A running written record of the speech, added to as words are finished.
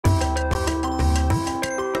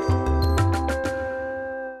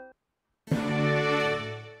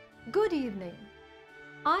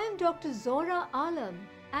I am Dr. Zora Alam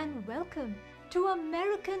and welcome to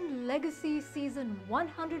American Legacy Season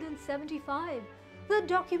 175, the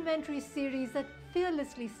documentary series that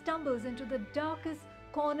fearlessly stumbles into the darkest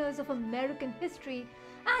corners of American history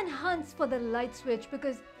and hunts for the light switch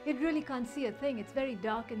because it really can't see a thing. It's very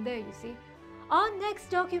dark in there, you see. Our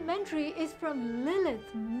next documentary is from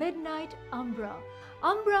Lilith Midnight Umbra.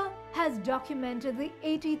 Umbra has documented the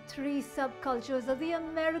 83 subcultures of the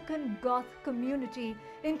American goth community,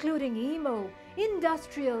 including emo,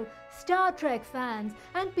 industrial, Star Trek fans,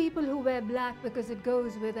 and people who wear black because it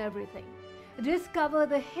goes with everything. Discover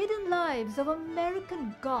the hidden lives of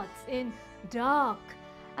American goths in Dark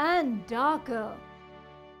and Darker.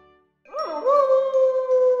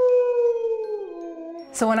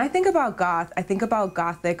 So when I think about goth, I think about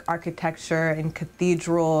Gothic architecture and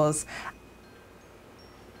cathedrals.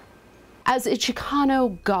 As a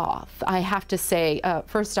Chicano goth, I have to say,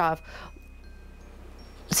 first off,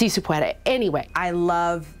 si se puede. Anyway. I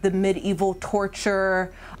love the medieval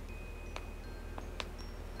torture.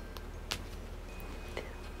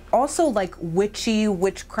 Also like witchy,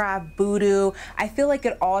 witchcraft, voodoo. I feel like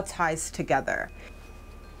it all ties together.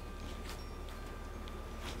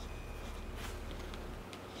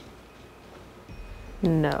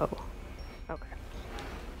 No. Okay.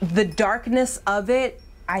 The darkness of it,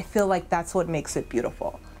 I feel like that's what makes it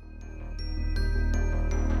beautiful.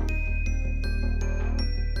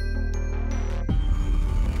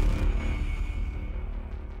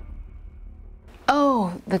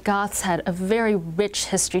 Oh, the Goths had a very rich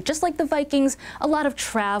history. Just like the Vikings, a lot of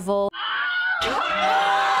travel.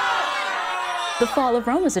 The fall of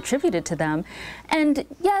Rome is attributed to them. And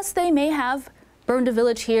yes, they may have burned a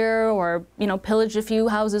village here or, pillaged a few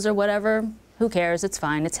houses or whatever. Who cares? It's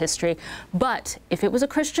fine. It's history. But if it was a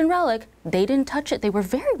Christian relic, they didn't touch it. They were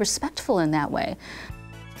very respectful in that way.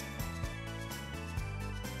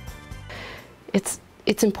 It's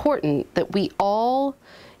important that we all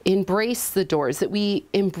embrace the Doors, that we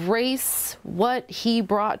embrace what he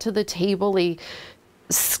brought to the table, a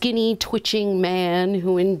skinny, twitching man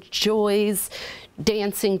who enjoys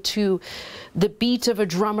dancing to the beat of a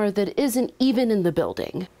drummer that isn't even in the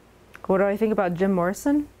building. What do I think about Jim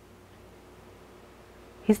Morrison?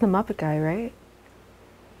 He's the Muppet guy, right?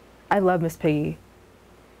 I love Miss Piggy.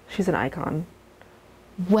 She's an icon.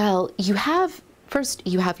 Well, first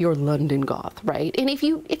you have your London goth, right? And if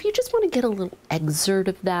you just want to get a little excerpt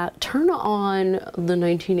of that, turn on the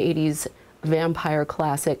 1980s vampire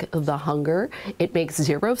classic, The Hunger. It makes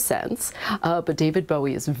zero sense, but David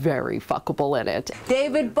Bowie is very fuckable in it.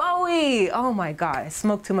 David Bowie! Oh my God, I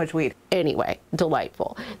smoke too much weed. Anyway,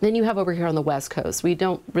 delightful. Then you have over here on the West Coast, we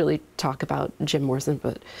don't really talk about Jim Morrison,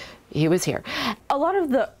 but he was here. A lot of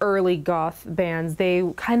the early goth bands, they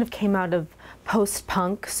kind of came out of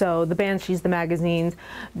post-punk, so the Banshees, the magazines,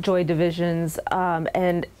 Joy Divisions,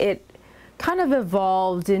 and it kind of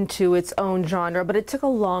evolved into its own genre, but it took a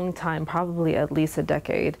long time, probably at least a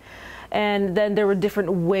decade. And then there were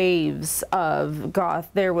different waves of goth.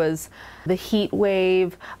 There was the heat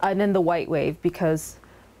wave and then the white wave, because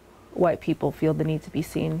white people feel the need to be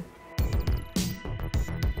seen.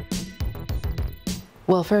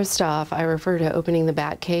 Well, first off, I refer to opening the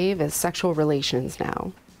Batcave as sexual relations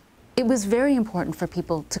now. It was very important for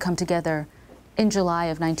people to come together in July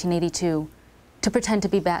of 1982 to pretend to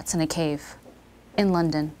be bats in a cave in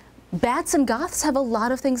London. Bats and goths have a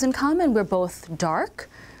lot of things in common. We're both dark,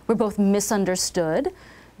 we're both misunderstood,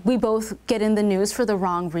 we both get in the news for the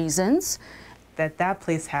wrong reasons. That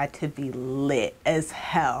place had to be lit as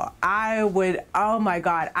hell. Oh my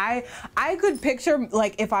God. I could picture,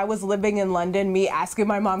 like, if I was living in London, me asking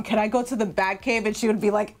my mom, can I go to the Batcave? And she would be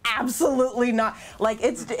like, absolutely not. Like,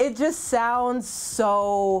 it just sounds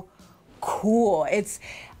so cool.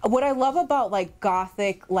 What I love about like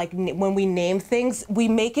Gothic, like when we name things, we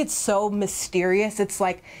make it so mysterious. It's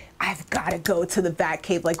like, I've got to go to the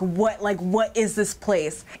Batcave. Like what is this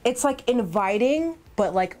place? It's like inviting,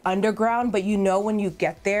 but like underground, but when you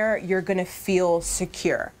get there, you're gonna feel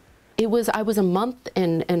secure. I was a month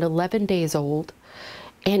and 11 days old,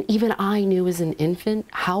 and even I knew as an infant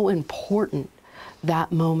how important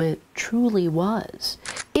that moment truly was.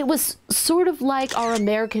 It was sort of like our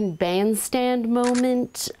American Bandstand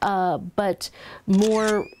moment, but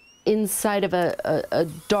more inside of a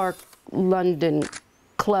dark London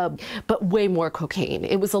club, but way more cocaine.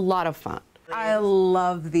 It was a lot of fun. I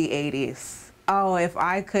love the 80s. Oh, if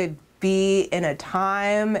I could be in a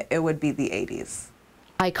time, it would be the 80s.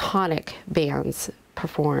 Iconic bands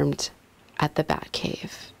performed at the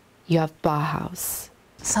Batcave. You have Bauhaus,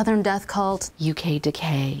 Southern Death Cult, UK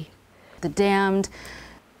Decay, The Damned.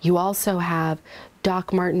 You also have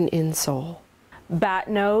Doc Martin in Soul, bat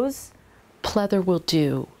nose. Pleather will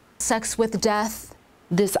do. Sex with death.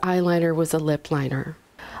 This eyeliner was a lip liner.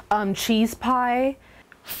 Cheese pie.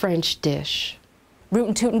 French dish.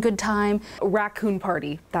 Rootin' tootin' good time. Raccoon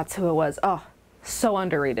party. That's who it was. Oh, so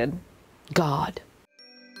underrated. God.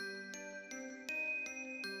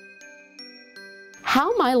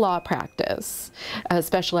 How my law practice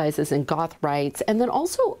specializes in goth rights and then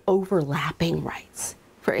also overlapping rights.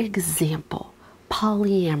 For example,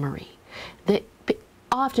 polyamory, that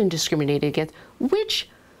often discriminated against.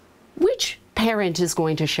 Which parent is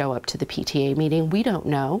going to show up to the PTA meeting? We don't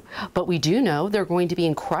know, but we do know they're going to be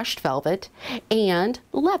in crushed velvet and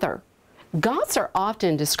leather. Goths are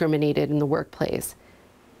often discriminated in the workplace.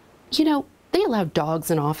 You know, they allow dogs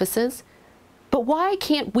in offices, but why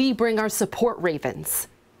can't we bring our support ravens?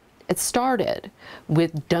 It started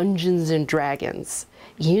with Dungeons and Dragons.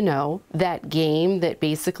 You know, that game that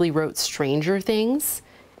basically wrote Stranger Things.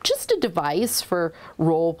 Just a device for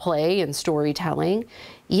role play and storytelling,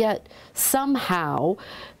 yet somehow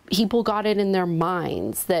people got it in their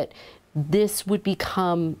minds that this would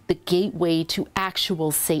become the gateway to actual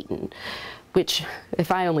Satan, which,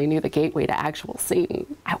 if I only knew the gateway to actual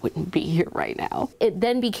Satan, I wouldn't be here right now. It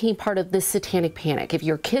then became part of the satanic panic. If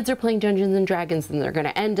your kids are playing Dungeons and Dragons, then they're gonna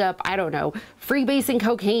end up, I don't know, freebasing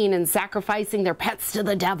cocaine and sacrificing their pets to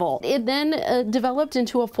the devil. It then developed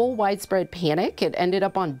into a full widespread panic. It ended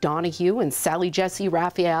up on Donahue and Sally Jesse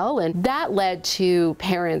Raphael, and that led to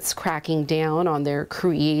parents cracking down on their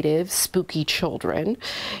creative, spooky children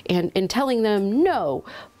and telling them, no,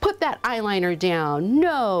 put that eyeliner down,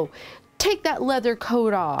 no, take that leather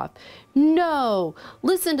coat off. No,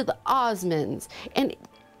 listen to the Osmonds. And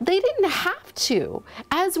they didn't have to.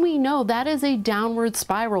 As we know, that is a downward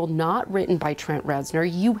spiral not written by Trent Reznor.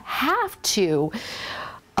 You have to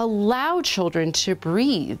allow children to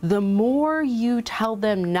breathe. The more you tell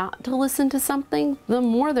them not to listen to something, the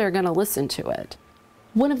more they're going to listen to it.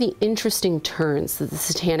 One of the interesting turns that the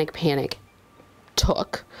Satanic Panic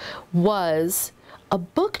took was a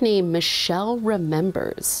book named Michelle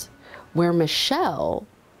Remembers, where Michelle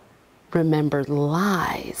remembered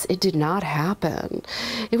lies. It did not happen.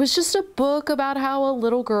 It was just a book about how a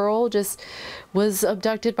little girl just was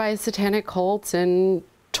abducted by a satanic cult and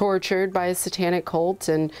tortured by a satanic cult,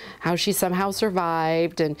 and how she somehow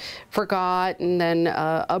survived and forgot, and then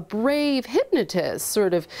a brave hypnotist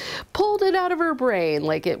sort of pulled it out of her brain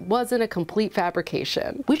like it wasn't a complete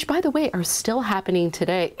fabrication, which, by the way, are still happening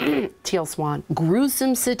today. Teal Swan.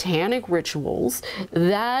 Gruesome satanic rituals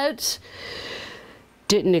that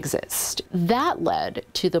didn't exist. That led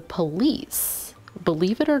to the police,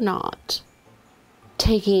 believe it or not,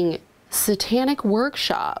 taking satanic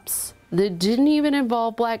workshops that didn't even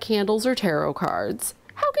involve black candles or tarot cards.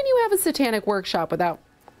 How can you have a satanic workshop without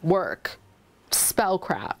work,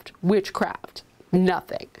 spellcraft, witchcraft?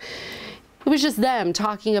 Nothing. It was just them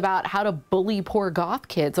talking about how to bully poor goth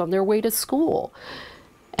kids on their way to school.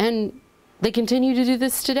 And they continue to do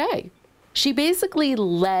this today. She basically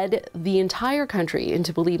led the entire country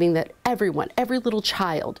into believing that everyone, every little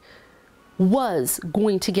child, was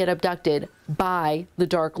going to get abducted by the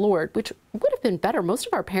Dark Lord, which would have been better. Most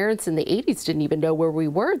of our parents in the 80s didn't even know where we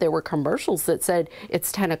were. There were commercials that said,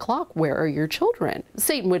 it's 10 o'clock, where are your children?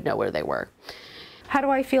 Satan would know where they were. How do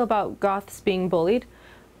I feel about goths being bullied?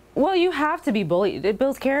 Well, you have to be bullied. It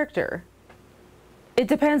builds character. It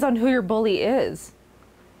depends on who your bully is.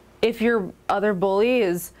 If your other bully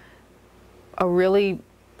is a really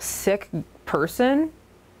sick person,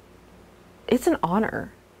 it's an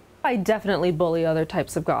honor. I definitely bully other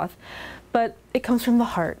types of goth, but it comes from the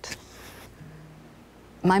heart.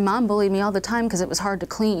 My mom bullied me all the time because it was hard to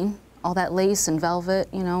clean, all that lace and velvet,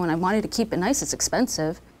 you know, and I wanted to keep it nice. It's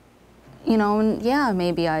expensive, you know, and yeah,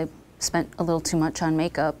 maybe I spent a little too much on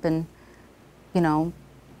makeup and, you know,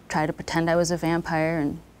 tried to pretend I was a vampire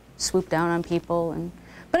and swoop down on people.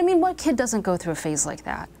 But I mean, what kid doesn't go through a phase like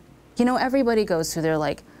that? You know, everybody goes through their,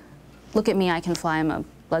 like, look at me, I can fly, I'm a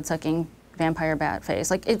blood-sucking vampire bat face.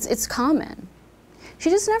 Like, it's common. She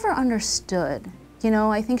just never understood. You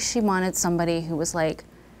know, I think she wanted somebody who was like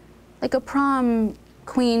a prom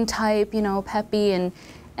queen type, you know, peppy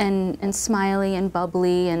and smiley and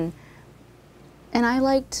bubbly, and I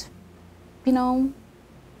liked, you know,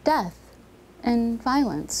 death and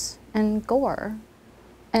violence and gore.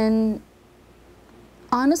 And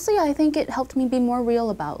honestly, I think it helped me be more real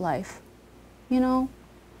about life. You know,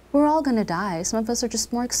 we're all gonna die. Some of us are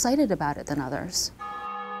just more excited about it than others.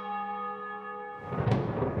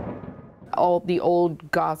 All the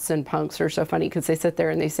old goths and punks are so funny because they sit there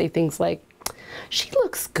and they say things like, she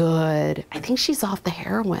looks good. I think she's off the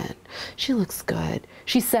heroin. She looks good.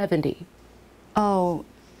 She's 70. Oh,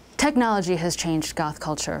 Technology has changed goth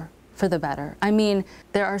culture for the better. I mean,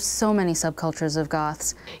 there are so many subcultures of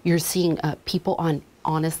goths. You're seeing people on,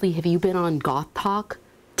 honestly, have you been on Goth Talk,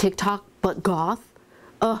 TikTok, but goth?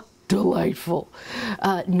 Delightful.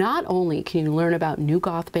 Not only can you learn about new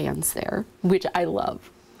goth bands there, which I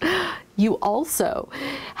love, you also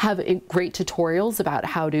have great tutorials about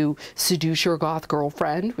how to seduce your goth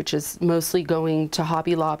girlfriend, which is mostly going to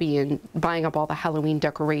Hobby Lobby and buying up all the Halloween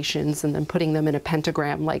decorations and then putting them in a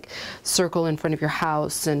pentagram like circle in front of your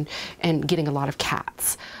house and getting a lot of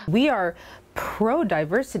cats. We are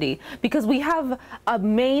pro-diversity because we have a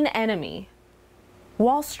main enemy,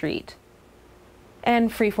 Wall Street,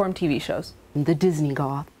 and freeform TV shows. The Disney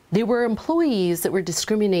goth. They were employees that were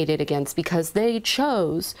discriminated against because they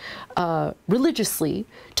chose religiously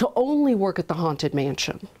to only work at the Haunted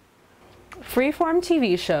Mansion. Freeform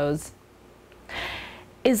TV shows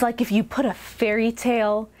is like if you put a fairy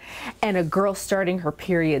tale and a girl starting her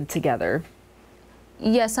period together.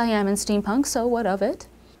 Yes, I am in steampunk, so what of it?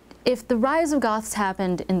 If the rise of goths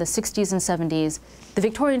happened in the 60s and 70s, the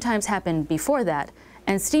Victorian times happened before that,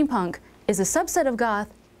 and steampunk is a subset of goth,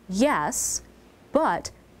 yes,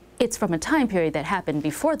 but it's from a time period that happened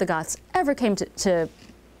before the goths ever came to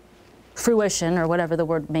fruition, or whatever the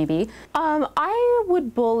word may be. I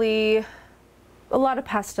would bully a lot of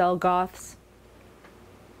pastel goths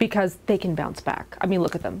because they can bounce back. I mean,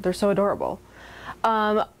 look at them. They're so adorable.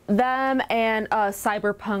 Them and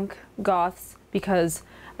cyberpunk goths because,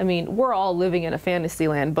 I mean, we're all living in a fantasy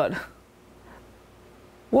land, but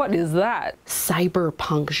what is that?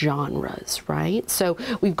 Cyberpunk genres, right? So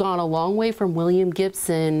we've gone a long way from William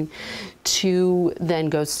Gibson to then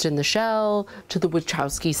Ghost in the Shell, to the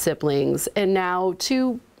Wachowski siblings, and now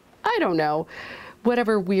to, I don't know,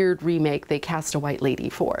 whatever weird remake they cast a white lady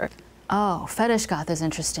for. Oh, fetish goth is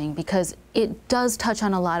interesting because it does touch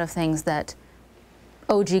on a lot of things that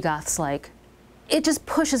OG goths like. It just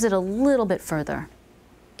pushes it a little bit further.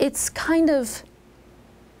 It's kind of,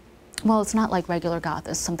 well, it's not like regular goth.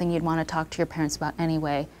 It's something you'd want to talk to your parents about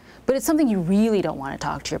anyway, but it's something you really don't want to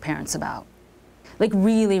talk to your parents about. Like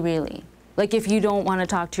really, really. Like if you don't want to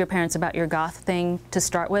talk to your parents about your goth thing to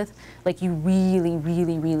start with, like you really,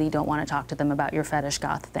 really, really don't want to talk to them about your fetish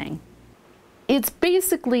goth thing. It's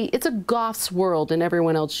basically, it's a goth's world and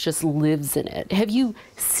everyone else just lives in it. Have you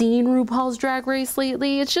seen RuPaul's Drag Race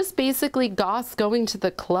lately? It's just basically goths going to the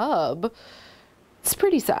club. It's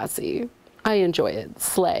pretty sassy. I enjoy it.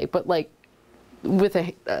 Slay, but like with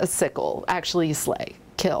a sickle. Actually slay.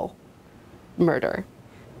 Kill. Murder.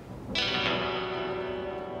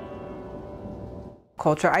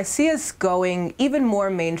 Culture. I see us going even more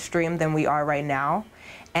mainstream than we are right now.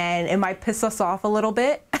 And it might piss us off a little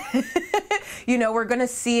bit. You know, we're gonna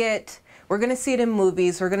see it. We're gonna see it in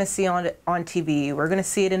movies. We're gonna see it on TV. We're gonna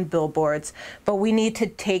see it in billboards. But we need to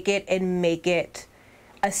take it and make it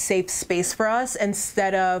a safe space for us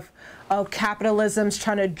instead of, oh, capitalism's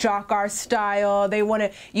trying to jock our style. They want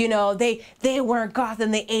to, you know, they weren't goth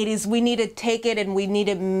in the 80s. We need to take it and we need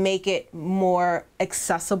to make it more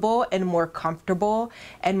accessible and more comfortable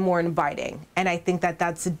and more inviting. And I think that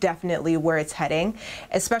that's definitely where it's heading,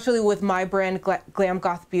 especially with my brand, Glam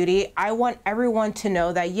Goth Beauty. I want everyone to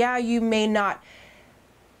know that, yeah, you may not,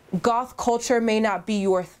 goth culture may not be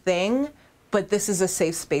your thing, but this is a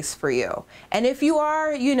safe space for you. And if you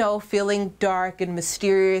are, you know, feeling dark and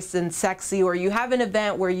mysterious and sexy, or you have an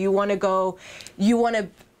event where you want to go, you want to,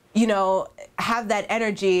 you know, have that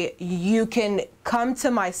energy, you can come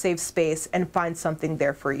to my safe space and find something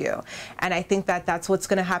there for you. And I think that that's what's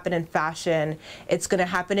going to happen in fashion. It's going to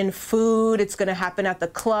happen in food. It's going to happen at the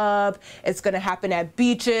club. It's going to happen at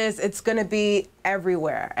beaches. It's going to be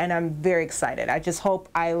everywhere. And I'm very excited. I just hope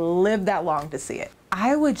I live that long to see it.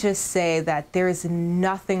 I would just say that there is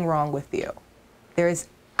nothing wrong with you. There is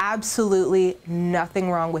absolutely nothing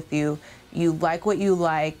wrong with you. You like what you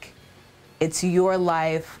like. It's your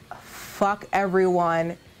life. Fuck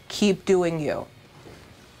everyone. Keep doing you.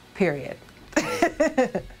 Period.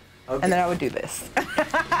 Okay. And then I would do this.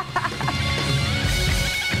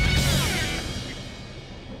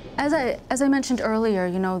 As I mentioned earlier,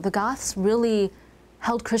 you know, the Goths really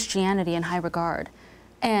held Christianity in high regard.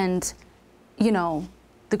 And you know,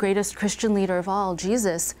 the greatest Christian leader of all,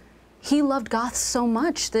 Jesus, he loved goths so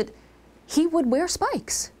much that he would wear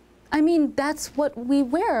spikes. I mean, that's what we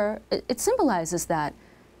wear. It symbolizes that.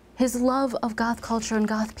 His love of goth culture and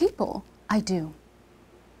goth people. I do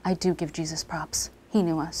give Jesus props. He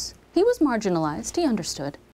knew us. He was marginalized. He understood.